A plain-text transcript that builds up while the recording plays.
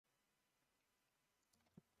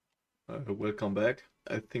Welcome back.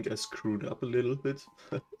 I think I screwed up a little bit.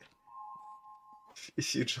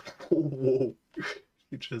 If you just, whoa,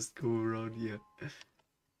 you just go around here.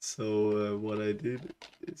 So what I did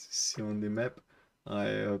is you see on the map,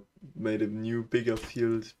 I made a new bigger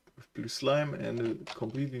field with blue slime and a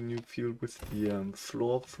completely new field with the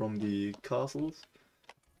floor from the castles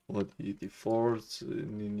or the forts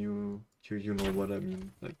in the new, you know what I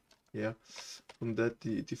mean, like, yeah. From that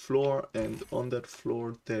the floor, and on that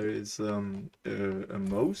floor there is a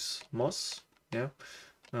moss, yeah,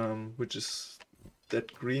 which is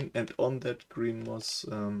that green, and on that green moss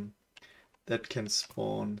that can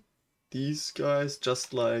spawn these guys,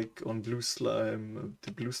 just like on blue slime.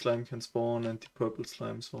 The blue slime can spawn and the purple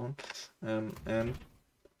slime spawn, and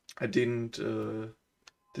I didn't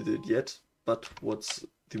did it yet, but what's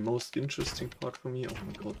the most interesting part for me, oh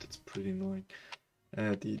my god, that's pretty annoying.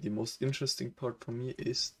 The most interesting part for me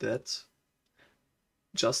is that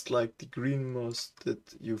just like the green moss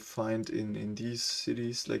that you find in these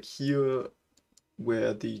cities, like here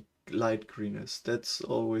where the light green is, that's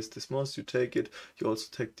always this moss. You take it, you also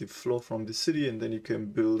take the floor from the city, and then you can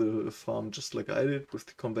build a farm just like I did with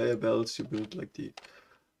the conveyor belts. You build like the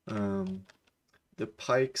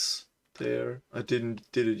pikes there. I did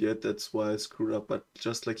it yet, that's why I screwed up, but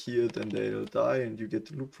just like here, then they'll die and you get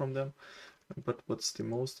the loot from them. But what's the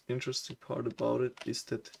most interesting part about it is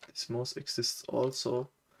that this moss exists also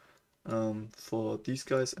for these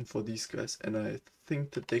guys and for these guys, and I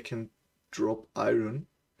think that they can drop iron,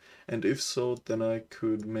 and if so, then I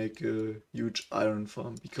could make a huge iron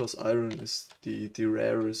farm, because iron is the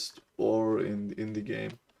rarest ore in the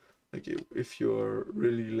game. Like if you're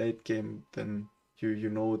really late game, then you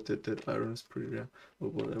know that iron is pretty rare. Or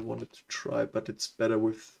what I wanted to try, but it's better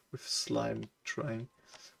with slime trying.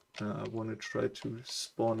 I want to try to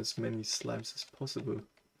spawn as many slimes as possible.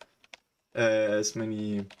 As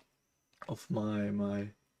many of my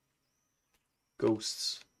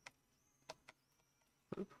ghosts.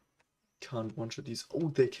 Can't one-shot these. Oh,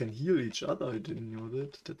 they can heal each other. I didn't know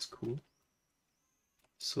that. That's cool.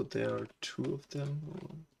 So there are two of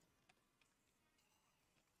them.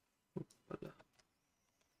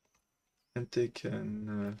 And they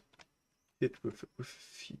can hit with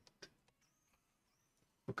feet.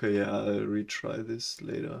 Okay, yeah, I'll retry this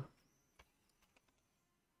later.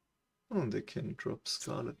 Oh, they can drop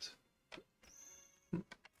Scarlet.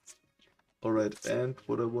 Alright, and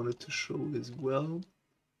what I wanted to show as well.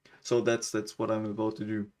 So that's what I'm about to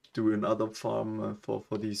do. Do another farm for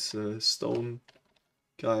these stone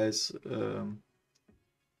guys, for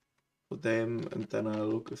them, and then I'll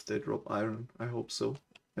look if they drop iron. I hope so,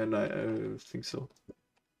 and I think so.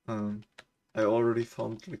 Um, I already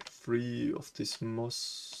found like 3 of this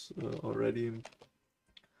moss already,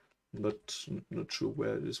 but not sure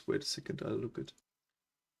where it is. Wait a second, I'll look it.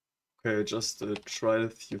 Okay, I just tried a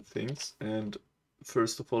few things, and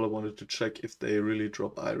first of all I wanted to check if they really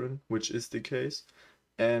drop iron, which is the case.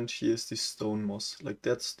 And here's the stone moss. Like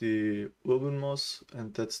that's the urban moss,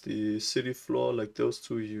 and that's the city floor. Like those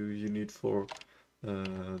two you need for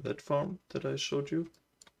that farm that I showed you.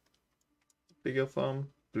 Bigger farm.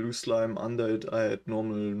 Blue slime under it. I had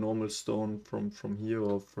normal stone from here,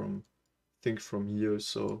 or from I think from here,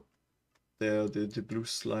 so there the blue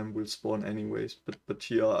slime will spawn anyways, but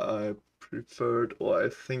here I preferred, or I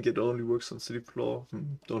think it only works on city floor,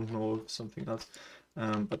 don't know if something else,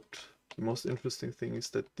 but the most interesting thing is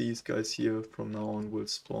that these guys here from now on will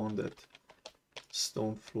spawn that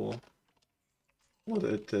stone floor, or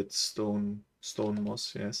that stone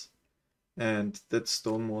moss, yes, and that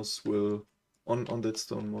stone moss will, on that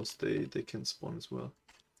stone moss they can spawn as well.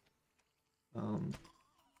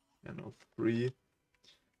 You know, 3.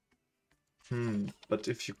 But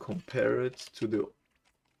if you compare it to the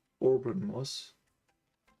urban moss,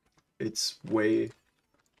 it's way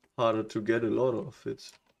harder to get a lot of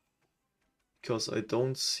it, because I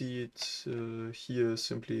don't see it here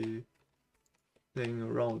simply playing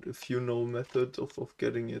around. If you know method of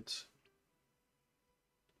getting it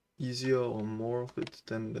easier or more of it,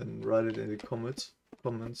 then write it in the comments,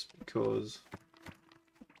 because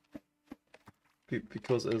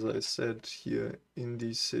as I said, here in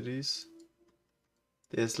these cities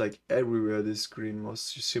there's like everywhere this green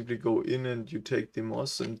moss. You simply go in and you take the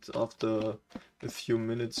moss, and after a few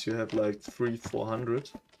minutes you have like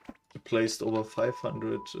 300-400. You placed over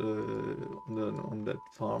 500 on that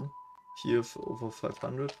farm. Here for over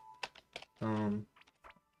 500. And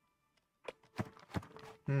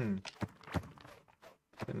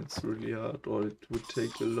it's really hard, or it would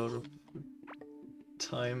take a lot of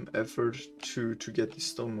time, effort to get the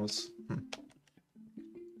stone moss.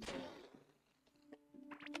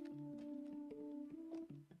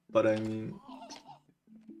 but I mean,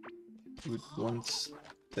 do it once,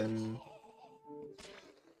 then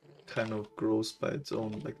kind of grows by its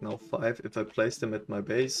own. Like now 5, if I place them at my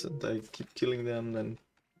base and I keep killing them, then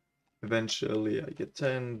eventually I get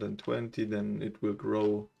 10, then 20, then it will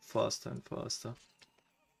grow faster and faster.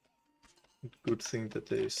 Good thing that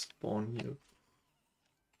they spawn here.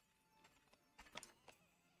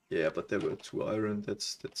 Yeah, but there were 2 iron,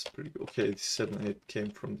 that's pretty good. Okay, the 7, 8 came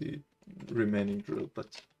from the remaining drill,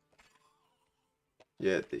 but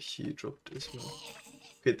yeah, the he dropped as well.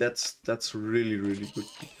 Okay, that's really good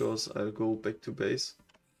because I'll go back to base.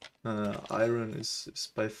 Iron is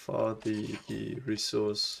by far the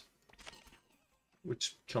resource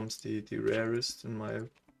which becomes the rarest in my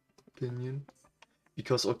opinion.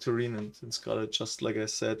 Because Octarine and Scarlet, just like I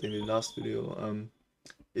said in the last video,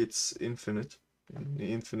 it's infinite. In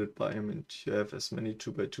the infinite biome, and you have as many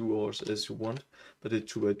 2x2 ores as you want, but the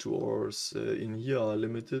 2x2 ores in here are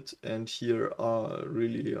limited, and here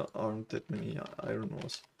really aren't that many iron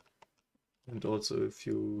ores. And also if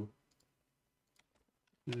you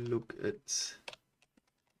look at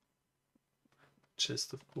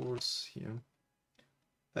chest, of course, here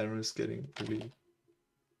iron is getting really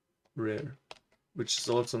rare, which is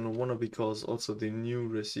also no wonder because also the new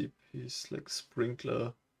recipes like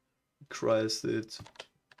Sprinkler requires it,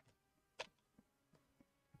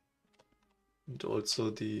 and also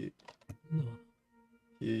the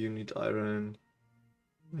here you need iron,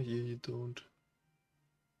 here you don't.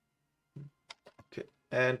 Okay,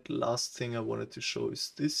 and last thing I wanted to show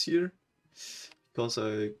is this here, because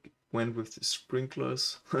I went with the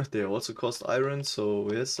sprinklers. They also cost iron, so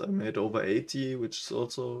yes, I made over 80, which is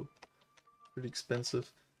also pretty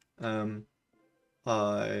expensive.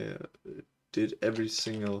 I did every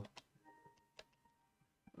single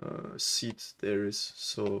seed there is,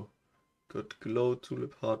 so got glow,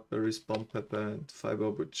 tulip, heartberries, bomb pepper, and fiber,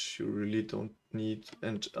 which you really don't need,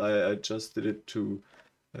 and I just did it to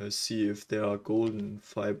see if there are golden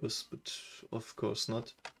fibers, but of course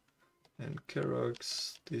not. And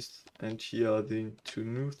Karax, this, and here are the 2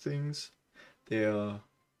 new things. They are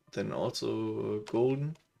then also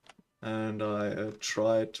golden, and I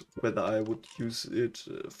tried whether I would use it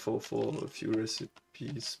for a few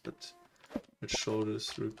recipes, but I'll show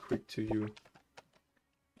this real quick to you.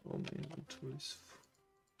 Oh, my inventory is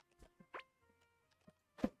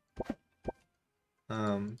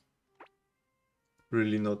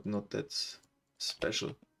really not that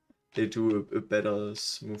special. They do a better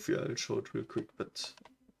smoothie, I'll show it real quick, but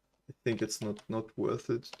I think it's not worth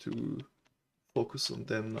it to focus on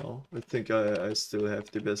them now. I think I still have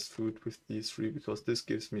the best food with these 3 because this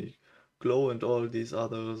gives me glow, and all these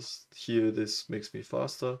others here, this makes me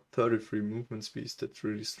faster. 33 movement speed, that's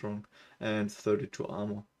really strong, and 32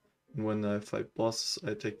 armor. And when I fight bosses,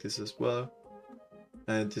 I take this as well.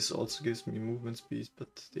 And this also gives me movement speed,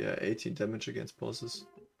 but yeah, 18 damage against bosses.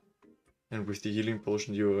 And with the healing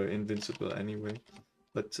potion, you are invincible anyway.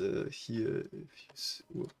 But here, if you see,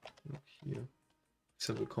 no, here, for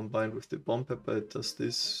example, combined with the bomb pepper, it does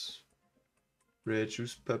this. Rare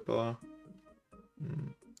juice pepper.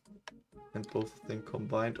 And both of them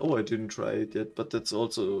combined. Oh, I didn't try it yet, but that's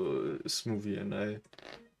also a smoothie, and I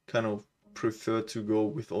kind of prefer to go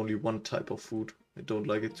with only one type of food. I don't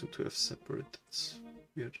like it to have separate. It's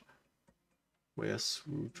weird. Where's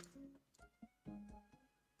food?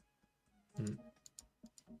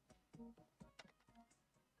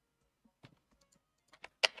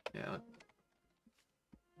 Yeah.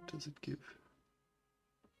 What does it give?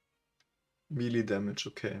 Melee damage,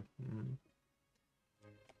 okay.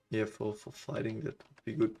 Yeah, for fighting that would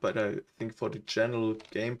be good, but I think for the general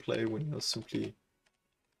gameplay, when you're simply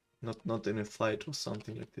not in a fight or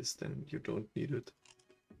something like this, then you don't need it.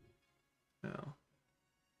 Yeah.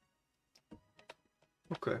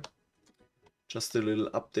 Okay. Just a little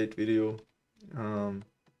update video.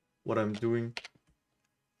 What I'm doing.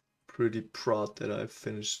 Pretty proud that I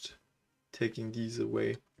finished taking these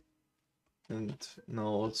away. And now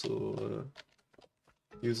also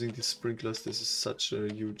using the sprinklers, this is such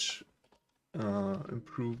a huge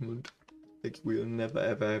improvement. Like we'll never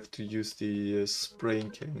ever have to use the spraying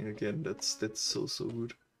can again. That's so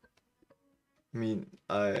good. I mean,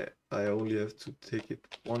 I only have to take it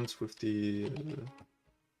once with the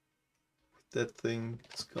with that thing,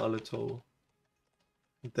 Scarlet Hole.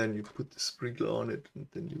 And then you put the sprinkler on it, and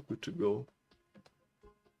then you're good to go.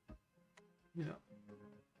 Yeah.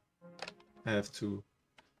 I have to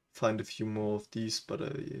find a few more of these, but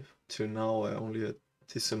till now I only had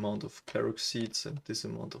this amount of Carrot seeds and this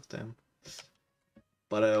amount of them.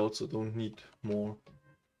 But I also don't need more.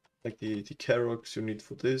 Like the Carrots you need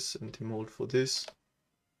for this and the mold for this.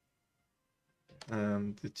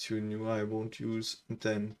 The two new I won't use, and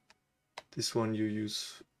then this one you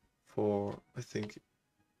use for, I think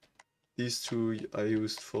these two I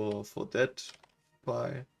used for that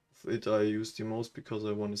pie. It I used the most because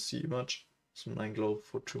I want to see much. So 9 glow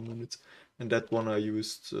for 2 minutes, and that one I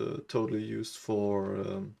used totally used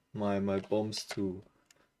for my bombs to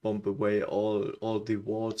bomb away all the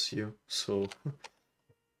walls here. So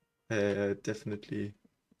I definitely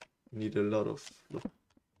need a lot of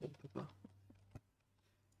wallpaper.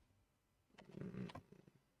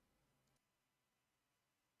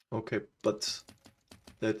 Okay, but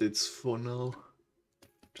that it's for now.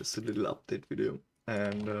 Just a little update video,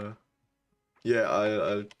 and yeah,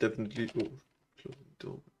 I'll definitely closing the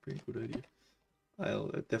door would be a good idea.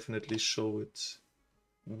 I'll definitely show it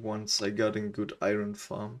once I got a good iron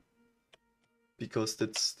farm, because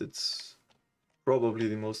that's probably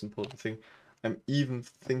the most important thing. I'm even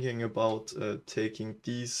thinking about taking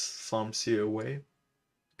these farms here away,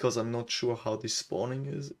 because I'm not sure how the spawning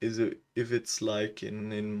is. If it's like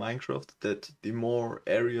in Minecraft, that the more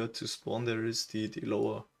area to spawn there is, the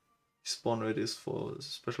lower spawn rate is for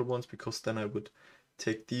special ones, because then I would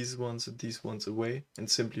take these ones and these ones away and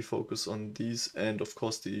simply focus on these, and of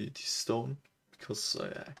course the stone, because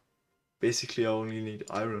basically I only need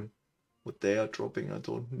iron. What they are dropping I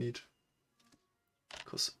don't need,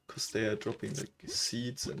 because they are dropping like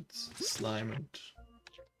seeds and slime and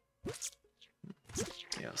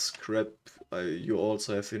yeah, scrap. You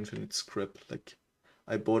also have infinite scrap. Like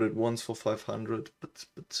I bought it once for 500,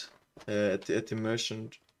 but at the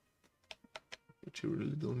merchant, but you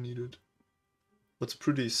really don't need it. What's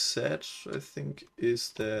pretty sad, I think,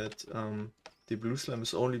 is that the blue slime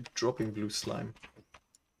is only dropping blue slime.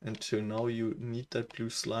 Until now you need that blue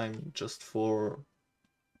slime just for,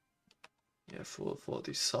 yeah, for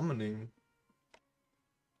the summoning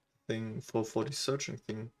thing, for the searching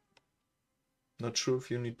thing. Not sure if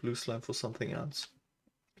you need blue slime for something else.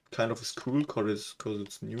 Kind of is cool cause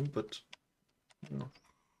it's new, but you know,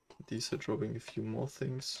 these are dropping a few more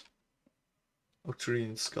things.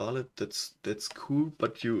 Octarine Scarlet, that's cool,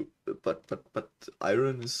 but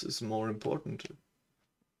iron is more important.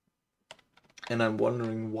 And I'm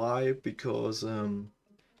wondering why, because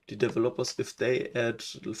the developers, if they add,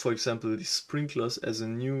 for example, the sprinklers as a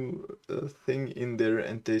new thing in there,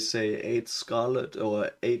 and they say 8 scarlet or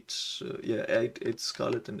 8 8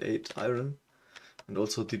 scarlet and 8 iron, and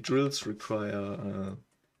also the drills require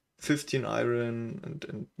 15 iron,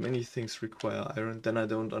 and many things require iron, then I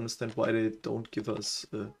don't understand why they don't give us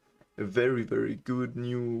a very good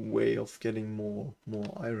new way of getting more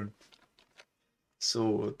iron.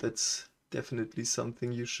 So that's definitely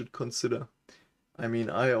something you should consider. I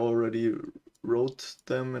mean, I already wrote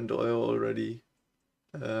them and I already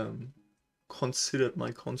considered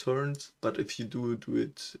my concerns, but if you do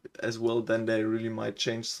it as well, then they really might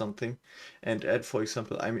change something and add, for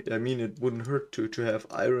example, I mean it wouldn't hurt to have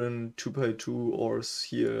iron 2x2 ores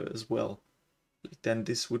here as well. Then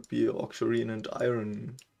this would be Octarine and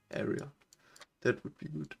iron area. That would be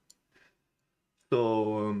good.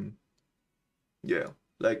 So yeah,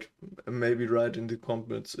 like maybe write in the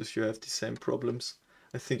comments if you have the same problems.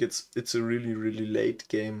 I think it's a really late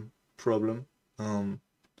game problem.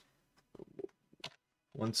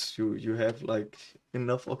 Once you have like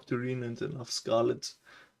enough Octarine and enough Scarlet,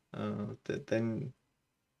 that then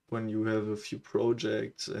when you have a few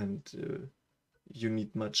projects and you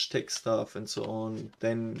need much tech stuff and so on,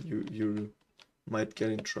 then you might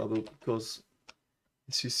get in trouble, because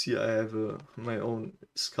as you see I have my own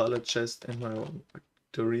Scarlet chest and my own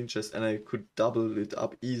Octarine chest, and I could double it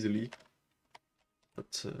up easily.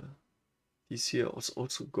 But these here is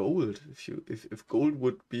also gold. If gold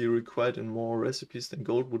would be required in more recipes, then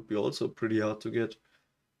gold would be also pretty hard to get,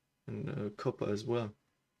 and copper as well.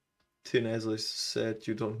 Tin, as I said,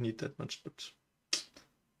 you don't need that much, but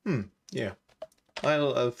yeah.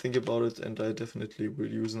 I'll think about it, and I definitely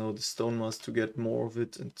will use now the stone mask to get more of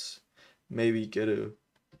it, and maybe get a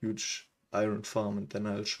huge iron farm, and then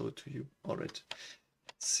I'll show it to you. Alright.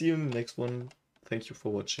 See you in the next one. Thank you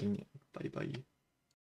for watching. Bye bye.